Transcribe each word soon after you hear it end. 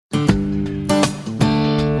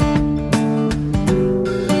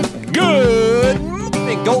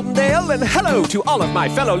and hello to all of my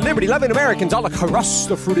fellow liberty-loving Americans all across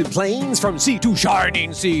the fruited plains from sea to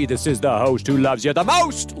shining sea. This is the host who loves you the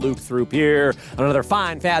most, Luke Throop here, on another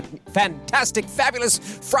fine, fantastic, fabulous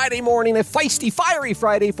Friday morning, a feisty, fiery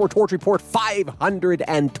Friday for Torch Report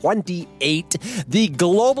 528. The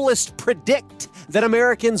Globalists predict that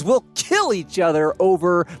Americans will kill each other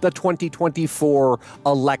over the 2024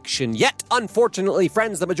 election. Yet, unfortunately,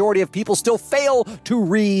 friends, the majority of people still fail to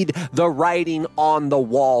read the writing on the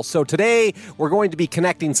wall. So today, we're going to be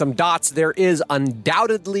connecting some dots. There is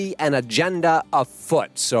undoubtedly an agenda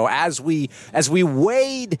afoot. So as we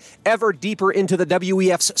wade ever deeper into the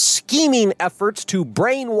WEF's scheming efforts to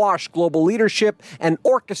brainwash global leadership and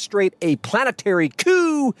orchestrate a planetary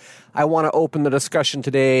coup, I want to open the discussion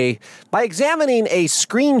today by examining a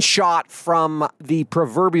screenshot from the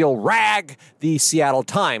proverbial rag, the Seattle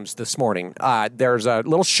Times, this morning. There's a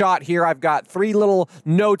little shot here. I've got three little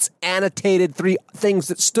notes annotated, three things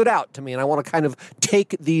that stood out to me, and I want to kind of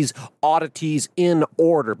take these oddities in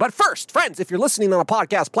order. But first, friends, if you're listening on a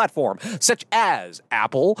podcast platform such as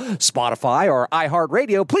Apple, Spotify, or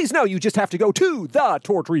iHeartRadio, please know you just have to go to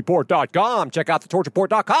thetorchreport.com. Check out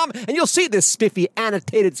thetorchreport.com, and you'll see this spiffy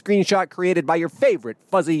annotated screenshot created by your favorite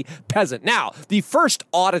fuzzy peasant. Now, the first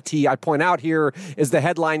oddity I point out here is the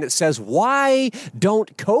headline that says, "Why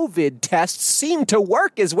don't COVID tests seem to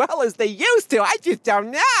work as well as they used to?" I just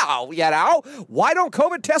don't know, Why don't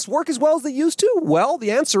COVID tests work as well as they used to? Well,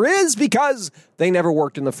 the answer is because they never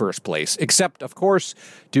worked in the first place, except, of course,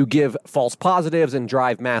 to give false positives and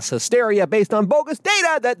drive mass hysteria based on bogus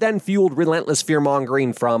data that then fueled relentless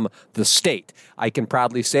fear-mongering from the state. I can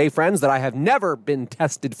proudly say, friends, that I have never been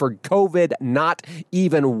tested for COVID, not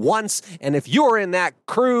even once. And if you're in that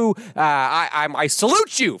crew, I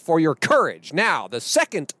salute you for your courage. Now, the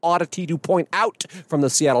second oddity to point out from the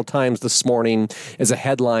Seattle Times this morning is a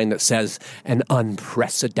headline that says, "An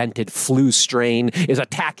unprecedented flu strain is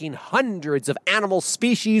attacking hundreds of animal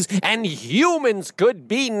species and humans could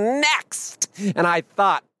be next." And I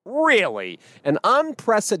thought, really? An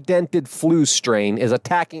unprecedented flu strain is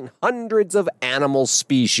attacking hundreds of animal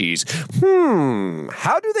species.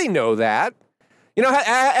 How do they know that?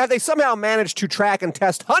 Have they somehow managed to track and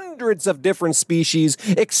test hundreds of different species,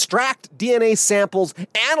 extract DNA samples,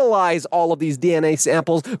 analyze all of these DNA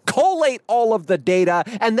samples, collate all of the data,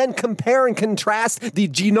 and then compare and contrast the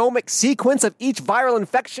genomic sequence of each viral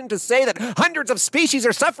infection to say that hundreds of species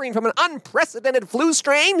are suffering from an unprecedented flu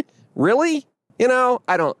strain? Really?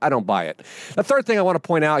 I don't buy it. The third thing I want to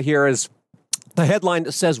point out here is the headline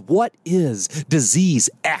that says, "What is Disease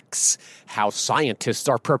X? How scientists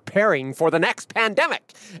are preparing for the next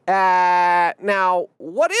pandemic." Now,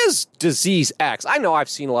 what is Disease X? I know I've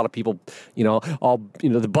seen a lot of people,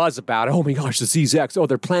 the buzz about it. Oh my gosh, Disease X. Oh,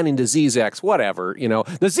 they're planning Disease X. Whatever,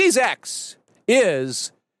 Disease X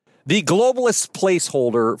is the globalist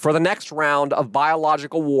placeholder for the next round of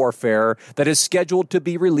biological warfare that is scheduled to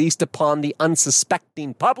be released upon the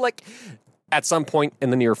unsuspecting public at some point in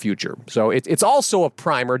the near future. So it's also a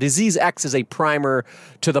primer. Disease X is a primer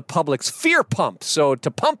to the public's fear pump. So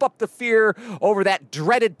to pump up the fear over that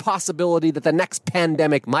dreaded possibility that the next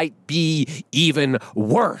pandemic might be even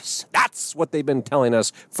worse. That's what they've been telling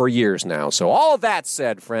us for years now. So all that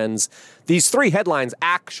said, friends, these three headlines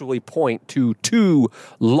actually point to two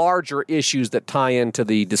larger issues that tie into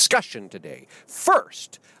the discussion today.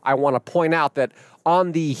 First, I want to point out that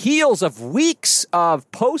on the heels of weeks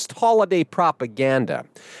of post-holiday propaganda,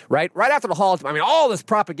 right after the holidays, all this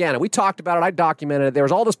propaganda, we talked about it, I documented it, there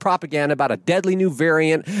was all this propaganda about a deadly new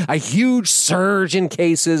variant, a huge surge in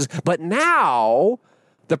cases, but now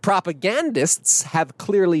the propagandists have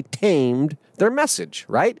clearly tamed their message,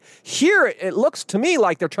 right? Here, it looks to me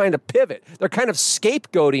like they're trying to pivot. They're kind of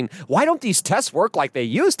scapegoating. Why don't these tests work like they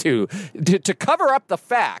used to cover up the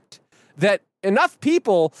fact that enough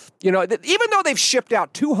people, even though they've shipped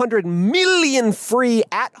out 200 million free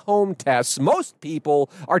at-home tests, most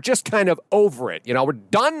people are just kind of over it. We're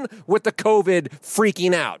done with the COVID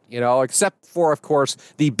freaking out, except for, of course,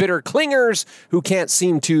 the bitter clingers who can't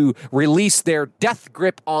seem to release their death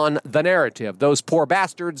grip on the narrative. Those poor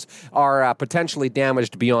bastards are potentially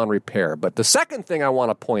damaged beyond repair. But the second thing I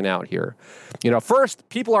want to point out here, first,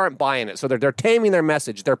 people aren't buying it, so they're taming their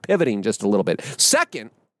message. They're pivoting just a little bit.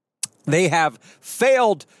 Second, they have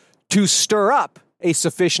failed to stir up a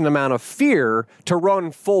sufficient amount of fear to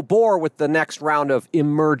run full bore with the next round of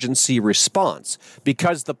emergency response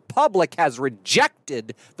because the public has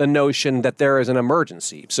rejected the notion that there is an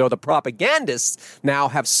emergency. So the propagandists now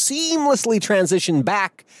have seamlessly transitioned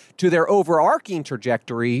back to their overarching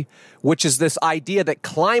trajectory, which is this idea that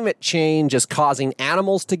climate change is causing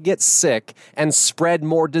animals to get sick and spread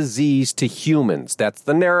more disease to humans. That's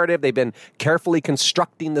the narrative. They've been carefully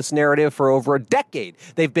constructing this narrative for over a decade.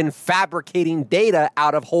 They've been fabricating data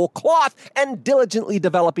out of whole cloth and diligently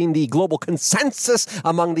developing the global consensus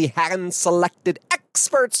among the hand-selected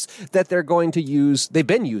experts that they've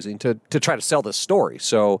been using to try to sell this story.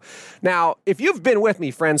 So now, if you've been with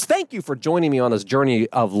me, friends, thank you for joining me on this journey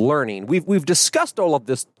of learning. We've discussed all of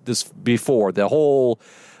this before, the whole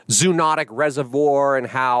zoonotic reservoir and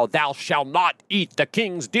how thou shalt not eat the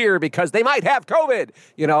king's deer because they might have COVID.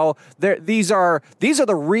 You know, these are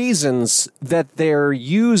the reasons that they're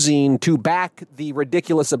using to back the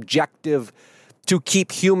ridiculous objective to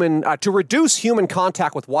reduce human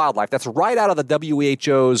contact with wildlife. That's right out of the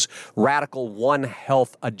WHO's radical One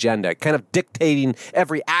Health agenda, kind of dictating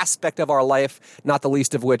every aspect of our life, not the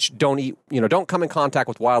least of which don't come in contact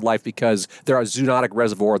with wildlife because they're a zoonotic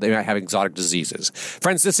reservoir. They might have exotic diseases.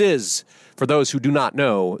 Friends, this is, for those who do not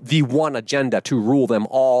know, the one agenda to rule them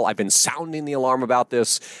all. I've been sounding the alarm about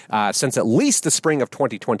this since at least the spring of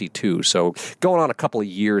 2022. So going on a couple of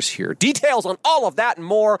years here. Details on all of that and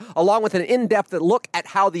more, along with an in-depth look at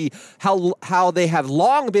how they have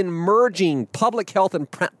long been merging public health and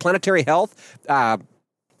planetary health.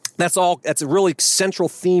 That's a really central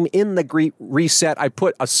theme in the Great Reset. I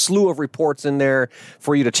put a slew of reports in there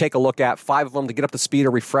for you to take a look at, 5 of them to get up to speed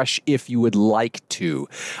or refresh if you would like to.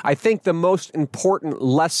 I think the most important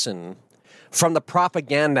lesson from the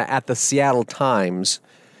propaganda at the Seattle Times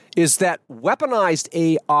is that weaponized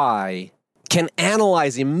AI can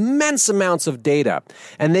analyze immense amounts of data,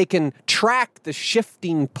 and they can track the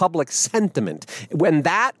shifting public sentiment. When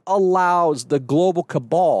that allows the global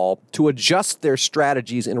cabal to adjust their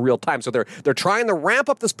strategies in real time. So they're trying to ramp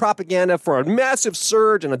up this propaganda for a massive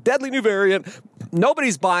surge and a deadly new variant.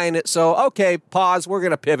 Nobody's buying it, so okay, pause, we're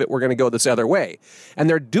going to pivot, we're going to go this other way. And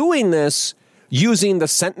they're doing this using the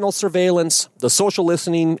sentinel surveillance, the social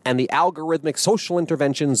listening, and the algorithmic social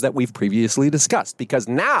interventions that we've previously discussed. Because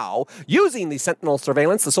now, using the sentinel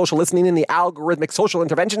surveillance, the social listening, and the algorithmic social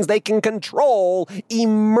interventions, they can control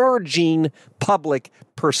emerging public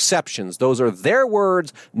perceptions. Those are their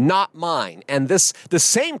words, not mine. And the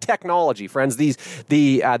same technology, friends, the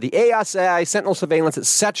ASI, sentinel surveillance,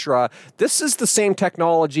 etc., this is the same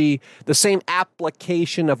technology, the same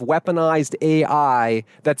application of weaponized AI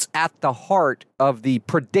that's at the heart of the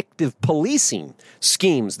predictive policing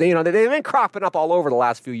schemes. They've been cropping up all over the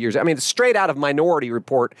last few years. I mean, it's straight out of Minority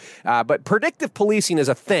Report, but predictive policing is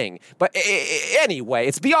a thing. But anyway,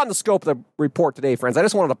 it's beyond the scope of the report today, friends. I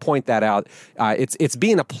just wanted to point that out. It's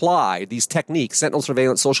being applied. These techniques, sentinel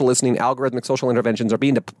surveillance, social listening, algorithmic social interventions, are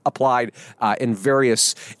being applied in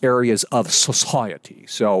various areas of society.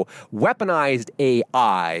 So weaponized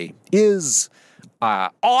AI is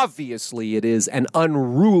obviously it is an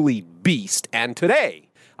unruly beast. And today,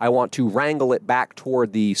 I want to wrangle it back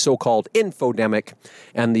toward the so-called infodemic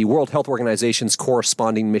and the World Health Organization's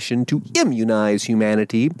corresponding mission to immunize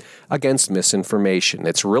humanity against misinformation.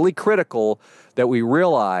 It's really critical that we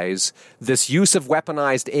realize this use of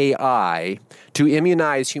weaponized AI to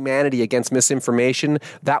immunize humanity against misinformation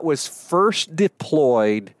that was first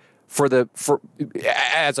deployed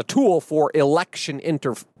as a tool for election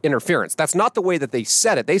interference. That's not the way that they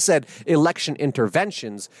said it. They said election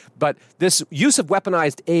interventions, but this use of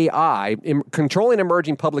weaponized AI, controlling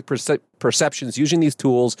emerging public perceptions, using these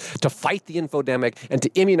tools to fight the infodemic and to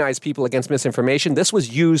immunize people against misinformation, this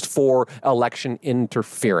was used for election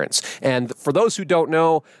interference. And for those who don't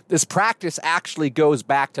know, this practice actually goes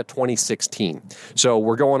back to 2016. So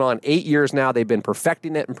we're going on 8 years now. They've been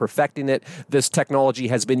perfecting it. This technology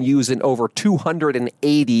has been used in over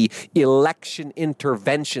 280 election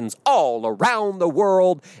interventions all around the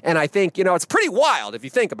world. And I think, it's pretty wild if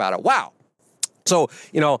you think about it. Wow. So,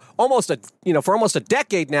 for almost a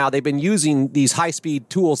decade now, they've been using these high-speed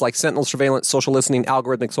tools like sentinel surveillance, social listening,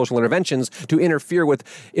 algorithmic social interventions to interfere with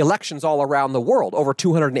elections all around the world. Over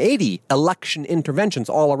 280 election interventions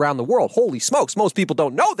all around the world. Holy smokes, most people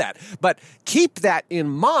don't know that. But keep that in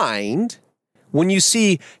mind when you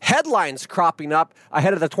see headlines cropping up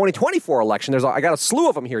ahead of the 2024 election. I got a slew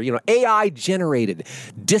of them here. AI-generated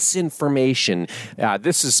disinformation.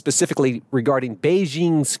 This is specifically regarding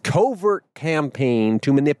Beijing's covert campaign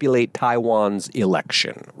to manipulate Taiwan's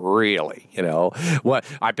election. Really, what?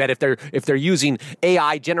 I bet if they're using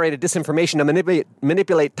AI-generated disinformation to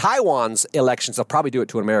manipulate Taiwan's elections, they'll probably do it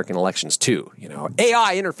to American elections too.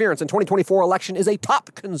 AI interference in 2024 election is a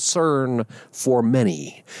top concern for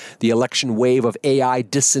many. The election wave wave of AI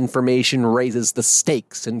disinformation raises the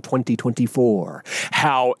stakes in 2024.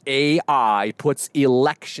 How AI puts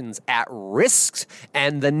elections at risk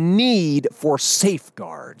and the need for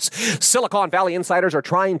safeguards. Silicon Valley insiders are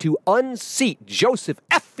trying to unseat Joseph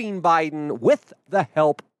effing Biden with the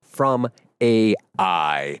help from AI.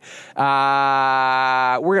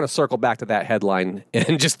 We're going to circle back to that headline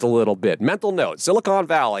in just a little bit. Mental note, Silicon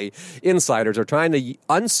Valley insiders are trying to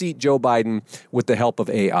unseat Joe Biden with the help of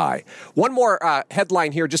AI. One more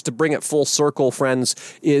headline here just to bring it full circle, friends.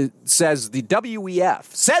 It says the WEF,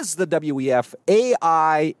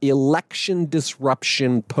 AI election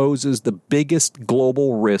disruption poses the biggest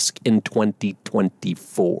global risk in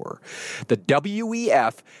 2024. The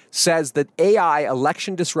WEF says that AI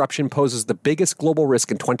election disruption poses the biggest global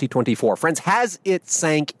risk in 2024. Friends, has it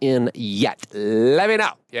sank in yet? Let me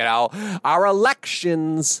know. Our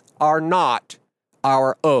elections are not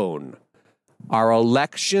our own. Our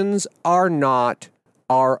elections are not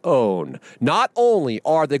our own. Not only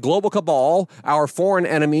are the global cabal, our foreign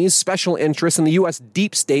enemies, special interests, and the U.S.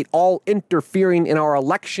 deep state all interfering in our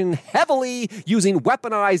election heavily using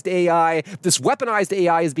weaponized AI. This weaponized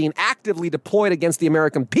AI is being actively deployed against the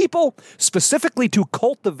American people, specifically to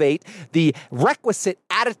cultivate the requisite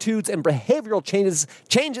attitudes and behavioral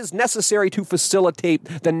changes necessary to facilitate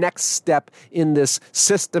the next step in this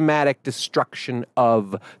systematic destruction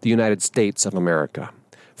of the United States of America.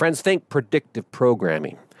 Friends, think predictive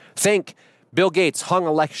programming. Think Bill Gates hung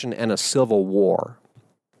election and a civil war.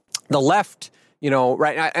 The left,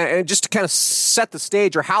 right, and just to kind of set the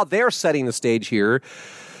stage or how they're setting the stage here,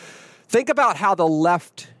 think about how the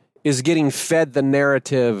left is getting fed the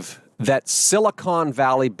narrative that Silicon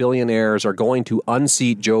Valley billionaires are going to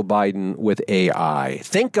unseat Joe Biden with AI.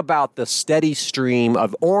 Think about the steady stream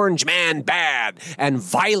of orange man bad and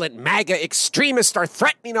violent MAGA extremists are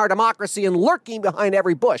threatening our democracy and lurking behind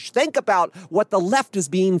every bush. Think about what the left is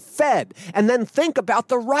being fed. And then think about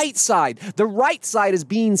the right side. The right side is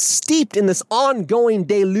being steeped in this ongoing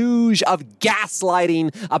deluge of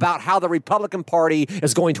gaslighting about how the Republican Party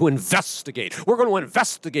is going to investigate. We're going to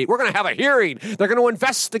investigate. We're going to have a hearing. They're going to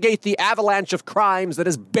investigate the avalanche of crimes that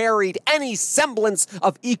has buried any semblance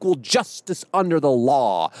of equal justice under the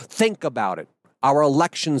law. Think about it. Our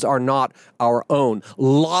elections are not our own.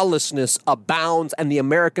 Lawlessness abounds, and the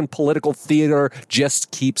American political theater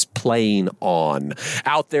just keeps playing on.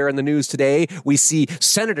 Out there in the news today, we see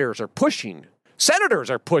senators are pushing.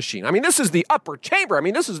 I mean, this is the upper chamber. I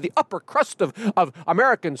mean, this is the upper crust of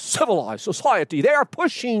American civilized society. They are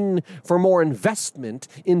pushing for more investment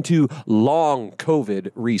into long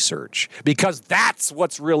COVID research because that's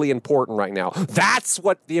what's really important right now. That's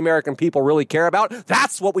what the American people really care about.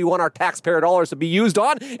 That's what we want our taxpayer dollars to be used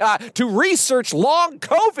on, to research long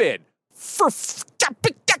COVID.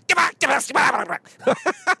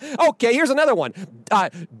 Okay, here's another one.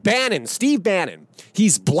 Steve Bannon.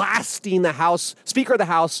 He's blasting the Speaker of the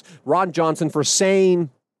House, Ron Johnson, for saying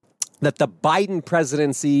that the Biden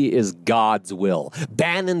presidency is God's will.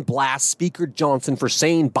 Bannon blasts Speaker Johnson for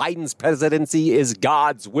saying Biden's presidency is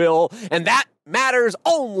God's will, and that matters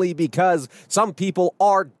only because some people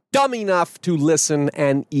are dumb enough to listen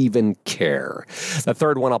and even care. The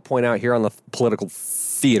third one I'll point out here on the political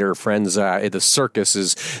theater, friends, the circus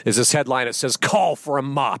is this headline. It says, "Call for a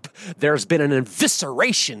mop. There's been an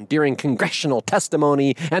evisceration during congressional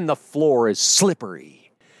testimony and the floor is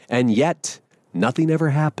slippery." And yet, nothing ever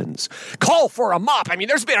happens. Call for a mop. I mean,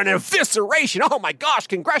 there's been an evisceration. Oh my gosh,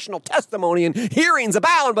 congressional testimony and hearings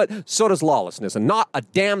abound, but so does lawlessness, and not a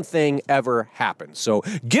damn thing ever happens. So,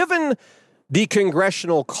 given the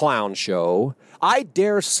congressional clown show, I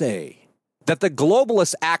dare say that the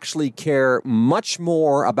globalists actually care much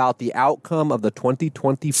more about the outcome of the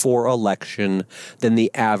 2024 election than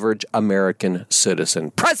the average American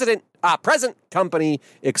citizen. Present company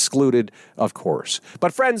excluded, of course.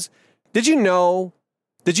 But friends, did you know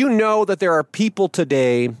that there are people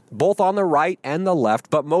today, both on the right and the left,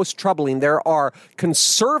 but most troubling, there are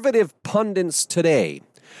conservative pundits today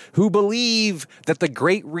who believe that the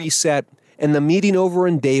Great Reset and the meeting over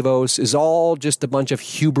in Davos is all just a bunch of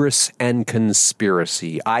hubris and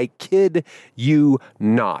conspiracy. I kid you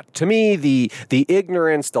not. To me, the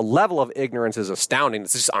ignorance, the level of ignorance is astounding.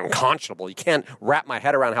 It's just unconscionable. You can't wrap my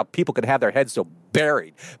head around how people could have their heads so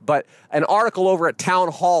buried. But an article over at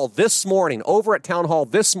Town Hall this morning,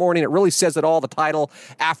 it really says it all. The title,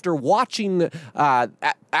 after watching the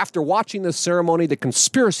ceremony, the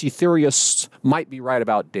conspiracy theorists might be right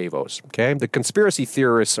about Davos. Okay, the conspiracy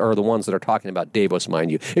theorists are the ones that are talking about Davos,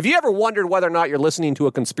 mind you. If you ever wondered whether or not you're listening to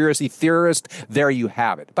a conspiracy theorist, there you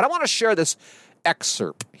have it. But I want to share this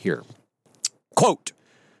excerpt here. Quote,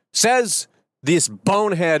 says this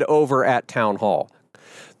bonehead over at Town Hall.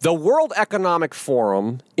 The World Economic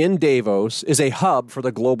Forum in Davos is a hub for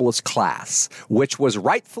the globalist class, which was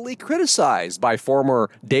rightfully criticized by former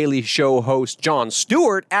Daily Show host Jon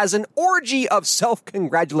Stewart as an orgy of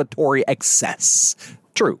self-congratulatory excess.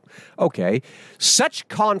 True. Okay. Such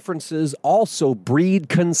conferences also breed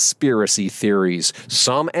conspiracy theories,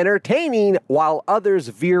 some entertaining while others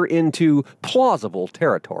veer into plausible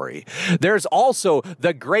territory. There's also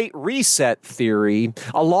the Great Reset theory,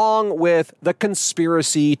 along with the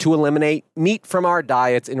conspiracy to eliminate meat from our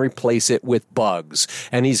diets and replace it with bugs.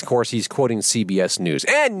 And he's quoting CBS News.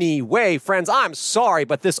 Anyway, friends, I'm sorry,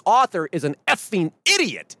 but this author is an effing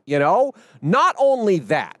idiot, you know? Not only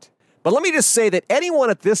that, but let me just say that anyone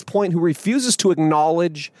at this point who refuses to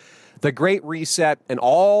acknowledge the Great Reset and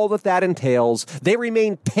all that entails, they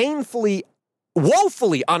remain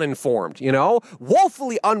woefully uninformed,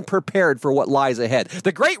 woefully unprepared for what lies ahead.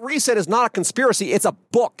 The Great Reset is not a conspiracy. It's a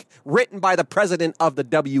book written by the president of the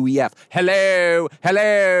WEF.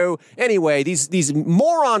 Hello. Anyway, these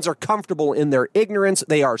morons are comfortable in their ignorance.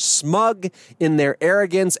 They are smug in their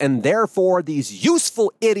arrogance, and therefore these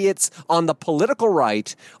useful idiots on the political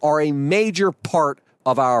right are a major part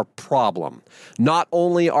of our problem. Not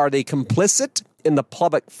only are they complicit in the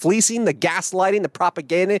public fleecing, the gaslighting, the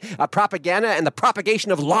propaganda, and the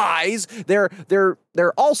propagation of lies, they're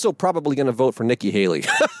also probably going to vote for Nikki Haley.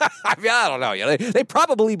 I don't know. They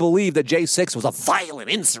probably believe that J6 was a violent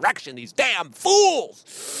insurrection. These damn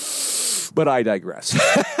fools. But I digress.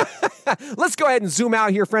 Let's go ahead and zoom out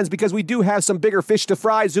here, friends, because we do have some bigger fish to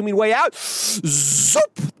fry. Zooming way out.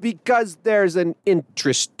 Zoop! Because there's an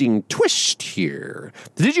interesting twist here.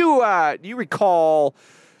 Do you recall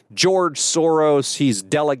George Soros? He's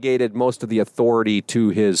delegated most of the authority to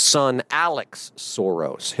his son, Alex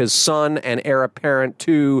Soros, his son and heir apparent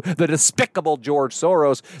to the despicable George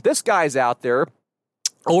Soros. This guy's out there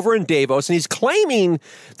over in Davos, and he's claiming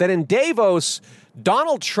that in Davos,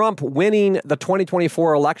 Donald Trump winning the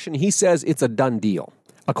 2024 election, he says it's a done deal,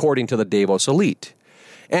 according to the Davos elite.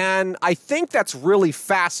 And I think that's really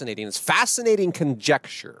fascinating. It's fascinating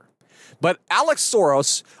conjecture. But Alex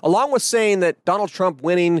Soros, along with saying that Donald Trump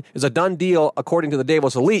winning is a done deal, according to the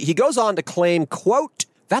Davos elite, he goes on to claim, quote,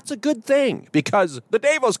 that's a good thing because the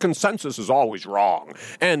Davos consensus is always wrong,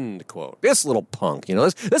 end quote. This little punk,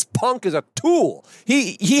 this punk is a tool.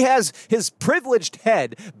 He has his privileged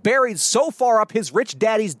head buried so far up his rich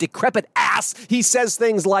daddy's decrepit ass, he says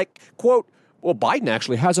things like, quote, well, Biden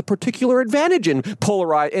actually has a particular advantage in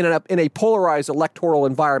a polarized electoral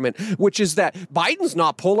environment, which is that Biden's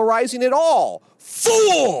not polarizing at all.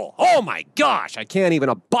 Fool! Oh my gosh, I can't even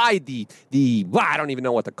abide the I don't even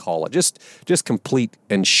know what to call it. Just complete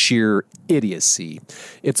and sheer idiocy.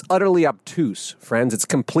 It's utterly obtuse, friends. It's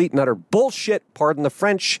complete and utter bullshit, pardon the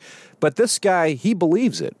French, but this guy, he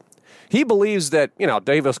believes it. He believes that,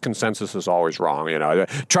 Davos consensus is always wrong.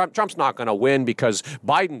 Trump's not going to win because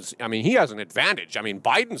he has an advantage.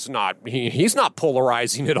 Biden's not, he's not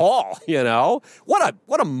polarizing at all,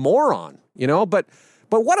 What a moron, But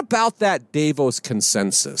what about that Davos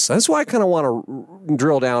consensus? That's why I kind of want to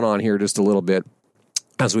drill down on here just a little bit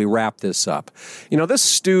as we wrap this up. This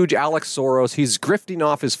stooge, Alex Soros, he's grifting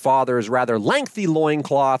off his father's rather lengthy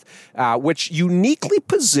loincloth, which uniquely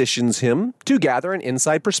positions him to gather an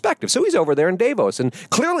inside perspective. So he's over there in Davos, and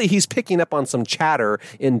clearly he's picking up on some chatter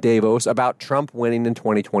in Davos about Trump winning in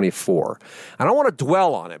 2024. I don't want to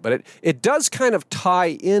dwell on it, but it does kind of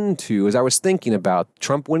tie into, as I was thinking about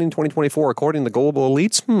Trump winning 2024 according to the global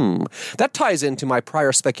elites, that ties into my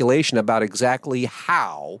prior speculation about exactly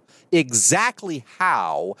how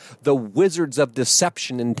the wizards of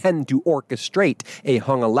deception intend to orchestrate a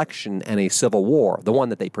hung election and a civil war, the one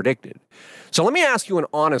that they predicted. So let me ask you an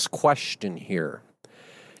honest question here.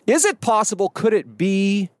 Is it possible, could it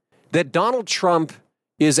be, that Donald Trump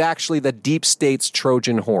is actually the deep state's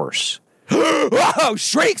Trojan horse? Whoa,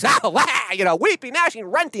 shrieks, weeping, gnashing,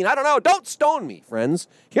 renting, I don't know, don't stone me, friends.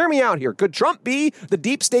 Hear me out here. Could Trump be the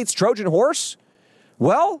deep state's Trojan horse?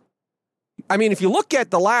 Well, if you look at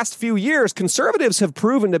the last few years, conservatives have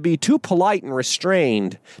proven to be too polite and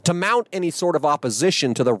restrained to mount any sort of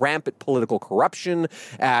opposition to the rampant political corruption,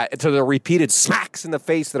 to the repeated smacks in the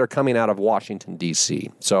face that are coming out of Washington, D.C.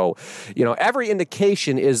 So, every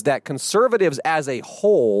indication is that conservatives as a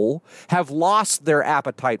whole have lost their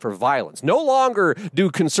appetite for violence. No longer do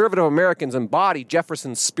conservative Americans embody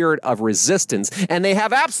Jefferson's spirit of resistance, and they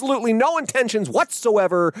have absolutely no intentions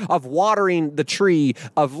whatsoever of watering the tree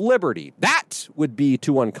of liberty. that would be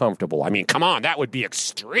too uncomfortable. I mean, come on, that would be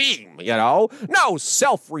extreme, you know? No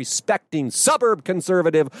self-respecting suburb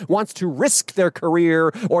conservative wants to risk their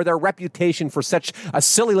career or their reputation for such a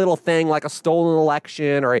silly little thing like a stolen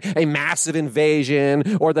election or a massive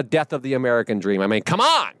invasion or the death of the American dream. I mean, come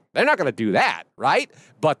on. They're not going to do that, right?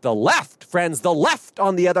 But the left, friends, the left,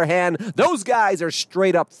 on the other hand, those guys are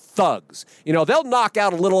straight up thugs. You know, they'll knock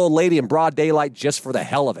out a little old lady in broad daylight just for the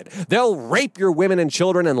hell of it. They'll rape your women and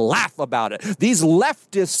children and laugh about it. These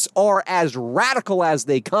leftists are as radical as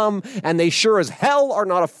they come, and they sure as hell are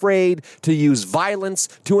not afraid to use violence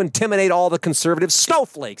to intimidate all the conservative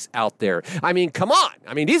snowflakes out there. I mean, come on.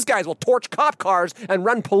 I mean, these guys will torch cop cars and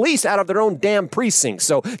run police out of their own damn precincts.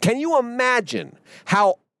 So can you imagine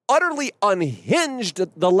how utterly unhinged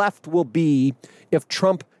the left will be if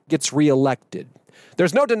Trump gets reelected?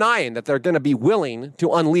 There's no denying that they're going to be willing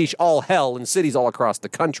to unleash all hell in cities all across the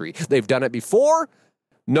country. They've done it before,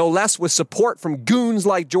 no less with support from goons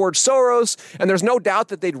like George Soros, and there's no doubt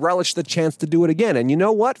that they'd relish the chance to do it again. And you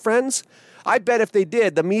know what, friends? I bet if they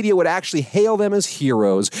did, the media would actually hail them as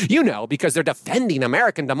heroes. You know, because they're defending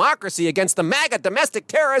American democracy against the MAGA domestic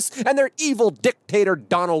terrorists and their evil dictator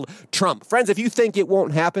Donald Trump. Friends, if you think it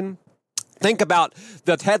won't happen, think about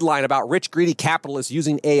the headline about rich, greedy capitalists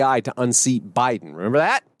using AI to unseat Biden. Remember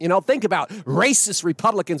that? You know, think about racist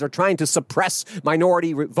Republicans are trying to suppress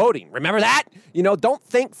minority voting. Remember that? You know, don't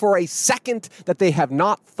think for a second that they have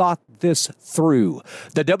not thought this through.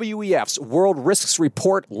 The WEF's World Risks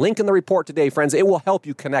Report, link in the report today, friends. It will help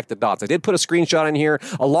you connect the dots. I did put a screenshot in here.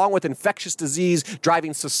 Along with infectious disease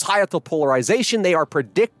driving societal polarization, they are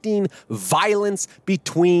predicting violence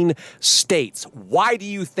between states. Why do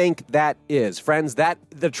you think that is, friends? That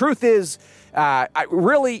the truth is,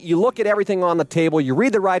 you look at everything on the table, you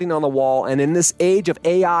read the writing on the wall, and in this age of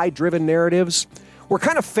AI-driven narratives, we're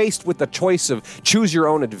kind of faced with the choice of choose your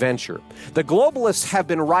own adventure. The globalists have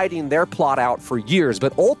been writing their plot out for years,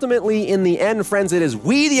 but ultimately, in the end, friends, it is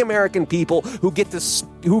we, the American people, who get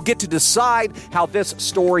to decide how this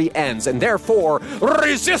story ends. And therefore,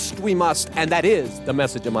 resist we must. And that is the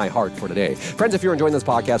message of my heart for today. Friends, if you're enjoying this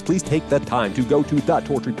podcast, please take the time to go to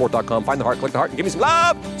thetorchreport.com, find the heart, click the heart, and give me some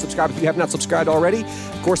love. Subscribe if you have not subscribed already.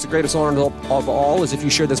 Of course, the greatest honor of all is if you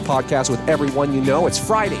share this podcast with everyone you know. It's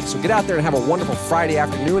Friday, so get out there and have a wonderful Friday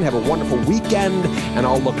afternoon. Have a wonderful weekend, and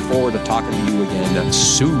I'll look forward to talking to you again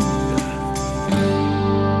soon.